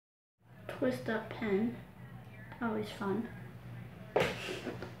twist up pen. Always fun.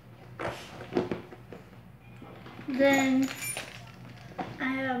 Then I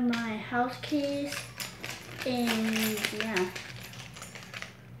have my house keys, and yeah.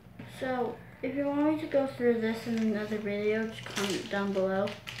 So if you want me to go through this in another video, just comment down below.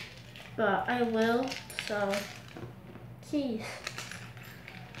 But I will, so keys.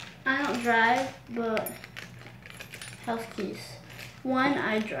 I don't drive, but house keys. When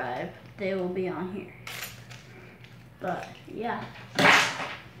I drive, they will be on here. But yeah,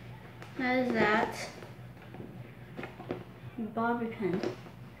 that is that. Bobby pin.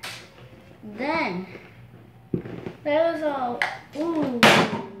 Then that was all. Ooh,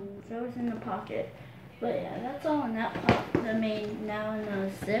 that was in the pocket. But yeah, that's all in that pocket. Now in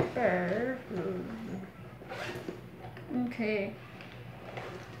the zipper. Okay.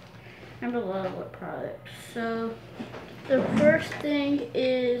 I have a lot of lip products. So the first thing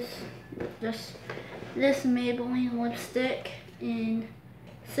is just this Maybelline lipstick in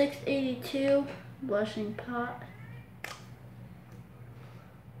 682 blushing pot.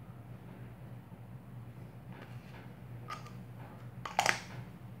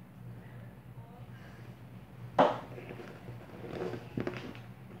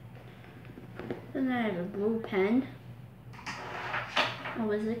 Then I have a blue pen.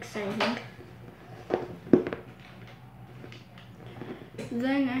 Always exciting.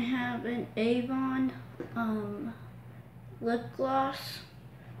 Then I have an Avon lip gloss.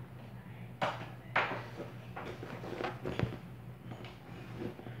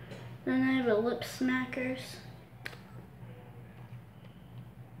 Then I have a Lip Smackers.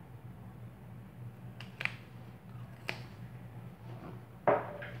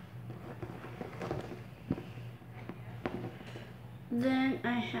 Then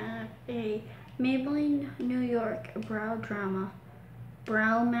I have a Maybelline New York Brow Drama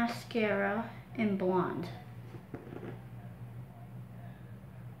Brow Mascara in Blonde.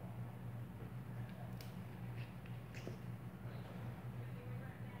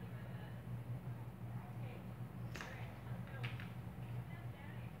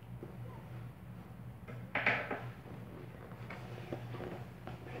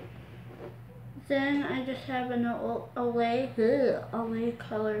 Then I just have an Olay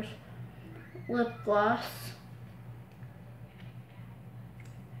Colors lip gloss.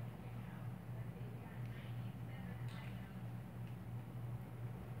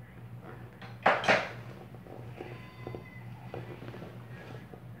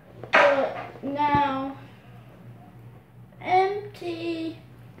 But now empty.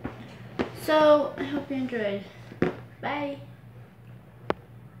 So I hope you enjoyed. Bye.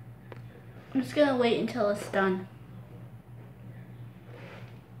 I'm just gonna wait until it's done.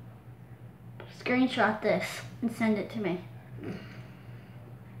 Screenshot this and send it to me.